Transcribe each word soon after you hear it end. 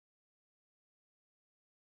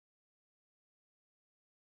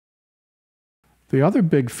The other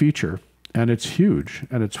big feature, and it's huge,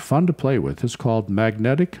 and it's fun to play with, is called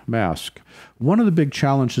magnetic mask. One of the big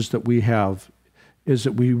challenges that we have is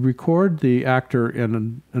that we record the actor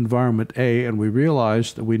in environment A, and we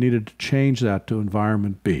realized that we needed to change that to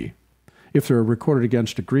environment B. If they're recorded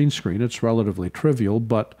against a green screen, it's relatively trivial,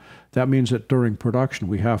 but that means that during production,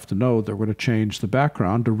 we have to know that we're going to change the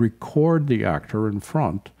background to record the actor in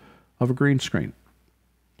front of a green screen.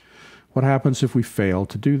 What happens if we fail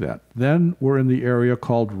to do that? Then we're in the area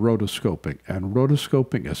called rotoscoping, and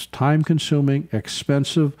rotoscoping is time-consuming,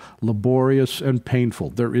 expensive, laborious, and painful.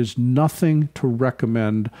 There is nothing to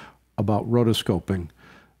recommend about rotoscoping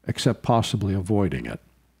except possibly avoiding it.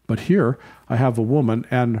 But here I have a woman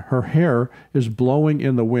and her hair is blowing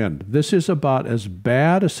in the wind. This is about as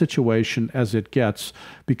bad a situation as it gets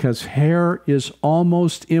because hair is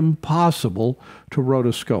almost impossible to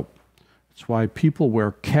rotoscope. That's why people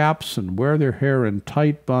wear caps and wear their hair in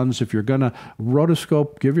tight buns. If you're going to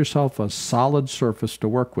rotoscope, give yourself a solid surface to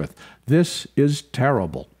work with. This is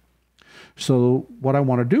terrible. So what I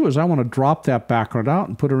want to do is I want to drop that background out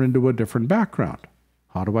and put her into a different background.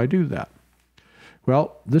 How do I do that?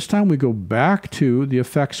 Well, this time we go back to the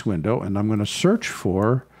effects window, and I'm going to search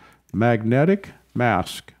for magnetic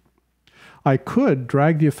mask. I could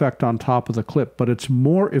drag the effect on top of the clip, but it's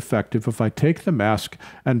more effective if I take the mask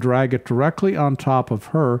and drag it directly on top of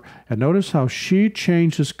her, and notice how she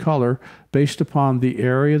changes color based upon the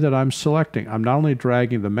area that I'm selecting. I'm not only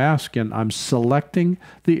dragging the mask in, I'm selecting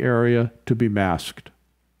the area to be masked.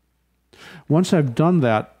 Once I've done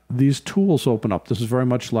that, these tools open up. This is very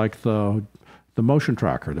much like the motion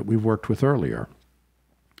tracker that we've worked with earlier.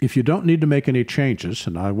 If you don't need to make any changes,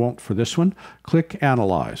 and I won't for this one, click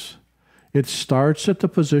Analyze. It starts at the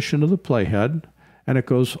position of the playhead, and it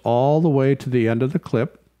goes all the way to the end of the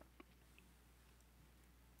clip.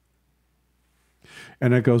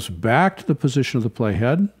 And it goes back to the position of the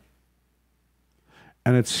playhead,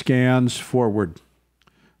 and it scans forward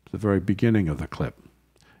to the very beginning of the clip.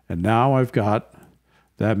 And now I've got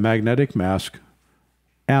that magnetic mask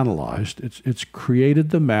analyzed. It's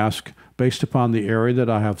created the mask based upon the area that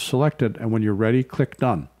I have selected, and when you're ready, click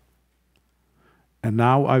Done. And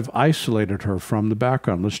now I've isolated her from the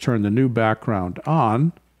background. Let's turn the new background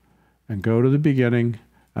on and go to the beginning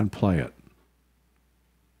and play it.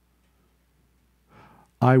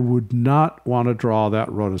 I would not want to draw that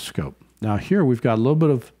rotoscope. Now here we've got a little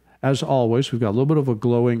bit of, as always, we've got a little bit of a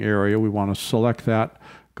glowing area. We want to select that,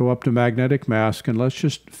 go up to magnetic mask, and let's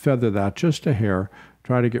just feather that just a hair.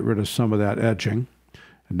 Try to get rid of some of that edging.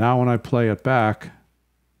 And now when I play it back,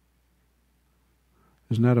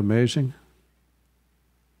 isn't that amazing?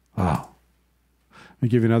 Wow. Let me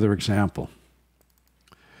give you another example.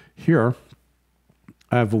 Here,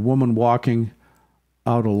 I have a woman walking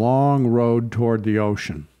out a long road toward the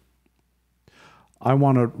ocean. I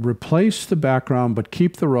want to replace the background but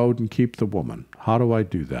keep the road and keep the woman. How do I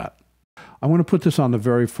do that? I want to put this on the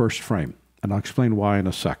very first frame, and I'll explain why in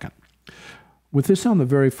a second. With this on the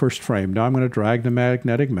very first frame, now I'm going to drag the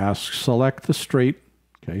magnetic mask, select the straight,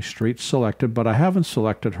 okay, straight selected, but I haven't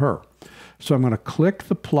selected her. So I'm going to click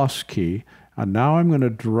the plus key, and now I'm going to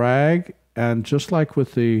drag, and just like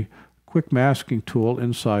with the quick masking tool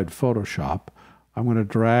inside Photoshop, I'm going to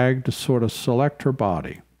drag to sort of select her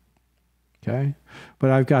body. Okay? But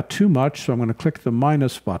I've got too much, so I'm going to click the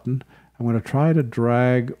minus button. I'm going to try to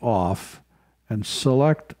drag off and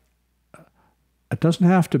select. It doesn't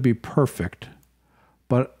have to be perfect,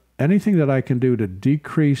 but anything that I can do to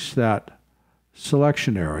decrease that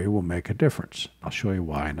selection area will make a difference. I'll show you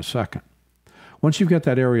why in a second. Once you've got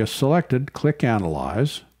that area selected, click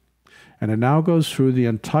Analyze, and it now goes through the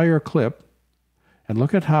entire clip. And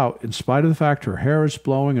look at how, in spite of the fact her hair is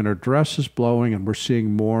blowing and her dress is blowing and we're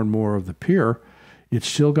seeing more and more of the pier, it's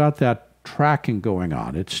still got that tracking going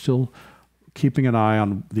on. It's still keeping an eye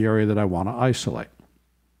on the area that I want to isolate.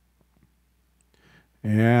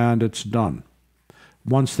 And it's done.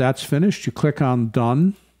 Once that's finished, you click on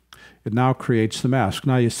Done. It now creates the mask.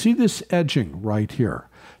 Now you see this edging right here.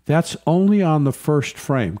 That's only on the first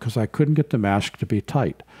frame because I couldn't get the mask to be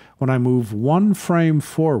tight. When I move one frame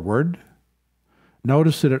forward,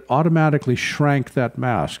 notice that it automatically shrank that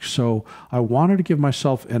mask. So I wanted to give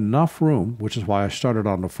myself enough room, which is why I started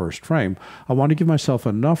on the first frame. I want to give myself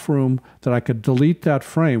enough room that I could delete that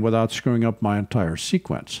frame without screwing up my entire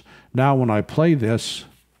sequence. Now when I play this,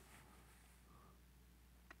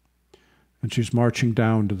 and she's marching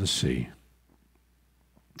down to the sea,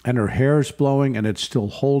 and her hair's blowing and it's still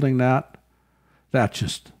holding that, that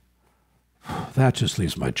just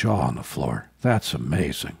leaves my jaw on the floor. That's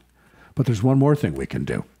amazing. But there's one more thing we can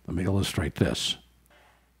do. Let me illustrate this.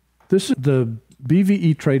 This is the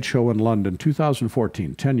BVE trade show in London,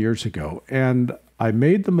 2014, 10 years ago, and I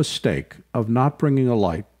made the mistake of not bringing a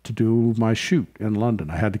light to do my shoot in London.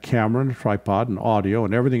 I had the camera and a tripod and audio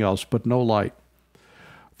and everything else, but no light.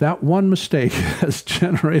 That one mistake has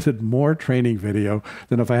generated more training video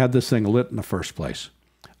than if I had this thing lit in the first place.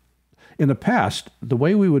 In the past, the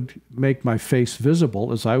way we would make my face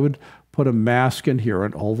visible is I would put a mask in here,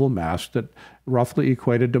 an oval mask that roughly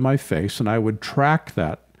equated to my face, and I would track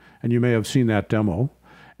that, and you may have seen that demo,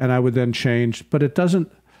 and I would then change, but it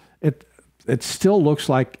doesn't, it still looks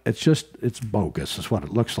like it's bogus is what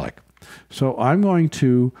it looks like. So I'm going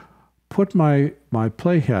to put my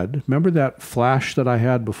playhead, remember that flash that I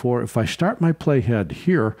had before? If I start my playhead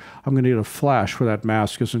here, I'm going to get a flash where that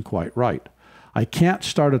mask isn't quite right. I can't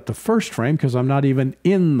start at the first frame because I'm not even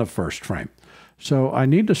in the first frame. So I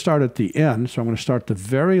need to start at the end, so I'm going to start the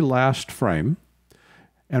very last frame.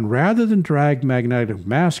 And rather than drag magnetic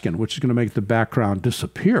mask in, which is going to make the background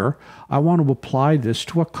disappear, I want to apply this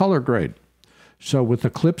to a color grade. So with the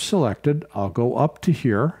clip selected, I'll go up to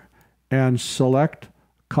here and select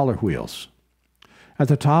color wheels. At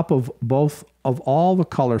the top of all the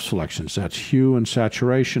color selections, that's hue and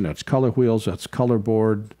saturation, that's color wheels, that's color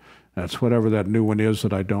board, that's whatever that new one is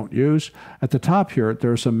that I don't use. At the top here,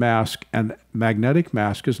 there's a mask, and magnetic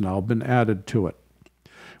mask has now been added to it.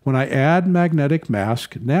 When I add magnetic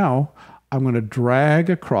mask, now I'm going to drag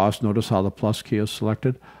across, notice how the plus key is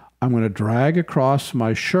selected. I'm going to drag across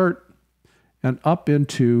my shirt and up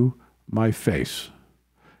into my face.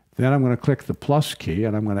 Then I'm going to click the plus key,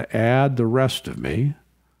 and I'm going to add the rest of me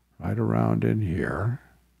right around in here.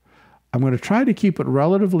 I'm going to try to keep it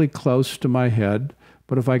relatively close to my head,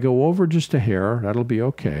 but if I go over just a hair, that'll be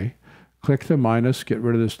okay. Click the minus, get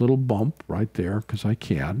rid of this little bump right there, because I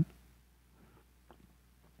can.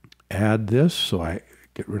 Add this, so I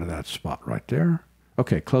get rid of that spot right there.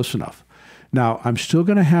 Okay, close enough. Now, I'm still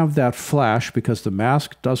going to have that flash because the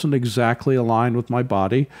mask doesn't exactly align with my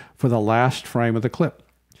body for the last frame of the clip.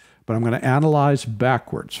 But I'm going to analyze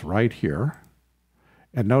backwards right here.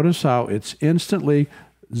 And notice how it's instantly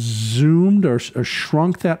zoomed or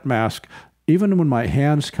shrunk that mask. Even when my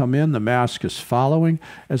hands come in, the mask is following.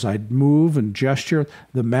 As I move and gesture,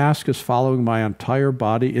 the mask is following my entire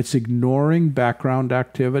body. It's ignoring background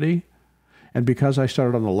activity. And because I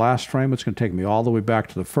started on the last frame, it's going to take me all the way back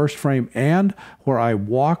to the first frame and where I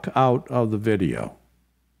walk out of the video.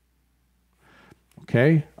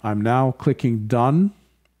 Okay, I'm now clicking Done.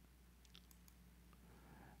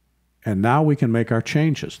 And now we can make our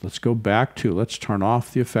changes. Let's go back to, let's turn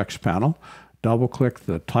off the effects panel. Double-click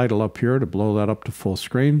the title up here to blow that up to full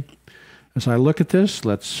screen. As I look at this,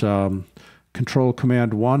 let's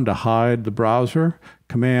Control-Command-1 to hide the browser,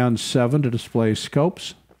 Command-7 to display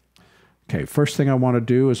scopes. Okay, first thing I want to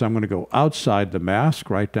do is I'm going to go outside the mask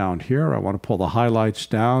right down here. I want to pull the highlights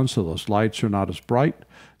down so those lights are not as bright.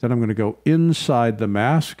 Then I'm going to go inside the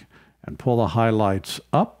mask and pull the highlights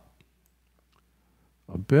up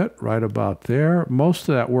a bit, right about there. Most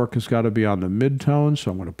of that work has got to be on the midtones,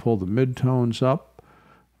 so I'm going to pull the midtones up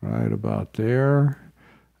right about there.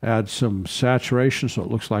 Add some saturation so it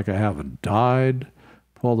looks like I haven't dyed.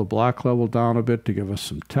 Pull the black level down a bit to give us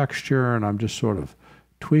some texture, and I'm just sort of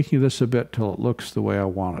tweaking this a bit till it looks the way I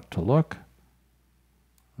want it to look.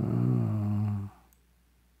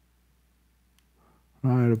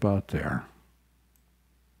 Right about there.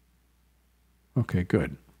 Okay,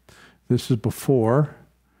 good. This is before,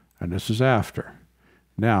 and this is after.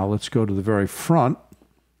 Now let's go to the very front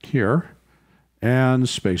here, and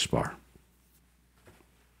spacebar.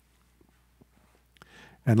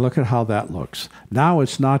 And look at how that looks. Now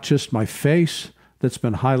it's not just my face that's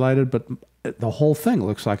been highlighted, but the whole thing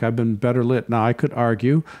looks like I've been better lit. Now, I could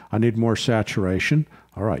argue I need more saturation.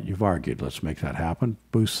 All right, you've argued. Let's make that happen.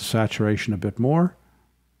 Boost the saturation a bit more.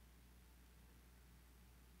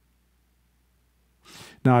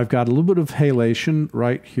 Now, I've got a little bit of halation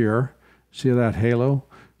right here. See that halo?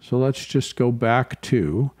 So let's just go back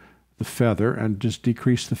to the feather and just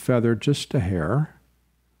decrease the feather just a hair.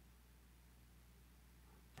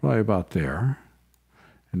 Probably about there.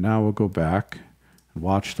 And now we'll go back and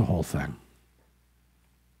watch the whole thing.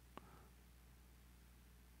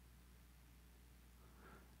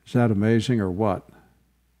 Is that amazing or what?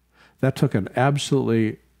 That took an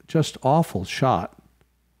absolutely just awful shot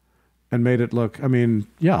and made it look, I mean,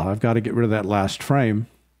 yeah, I've got to get rid of that last frame.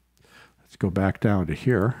 Let's go back down to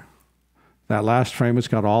here. That last frame has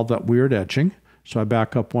got all that weird etching, so I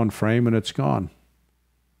back up one frame and it's gone.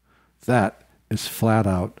 That is flat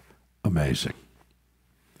out amazing.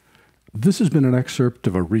 This has been an excerpt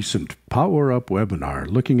of a recent Power Up webinar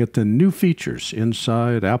looking at the new features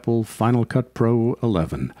inside Apple Final Cut Pro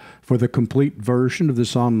 11. For the complete version of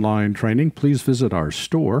this online training, please visit our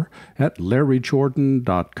store at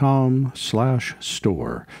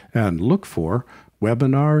larryjordan.com/store and look for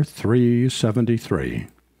Webinar 373.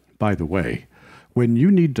 By the way, when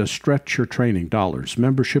you need to stretch your training dollars,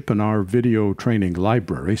 membership in our video training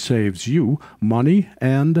library saves you money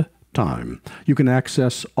and time. You can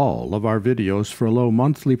access all of our videos for a low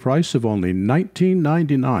monthly price of only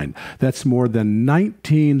 $19.99. That's more than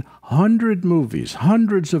 1,900 movies,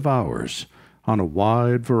 hundreds of hours on a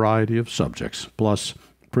wide variety of subjects. Plus,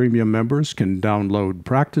 premium members can download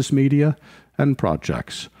practice media and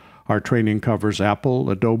projects. Our training covers Apple,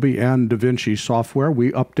 Adobe, and DaVinci software.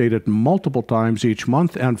 We update it multiple times each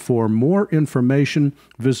month, and for more information,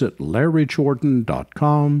 visit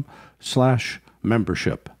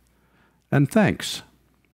larryjordan.com/membership. And thanks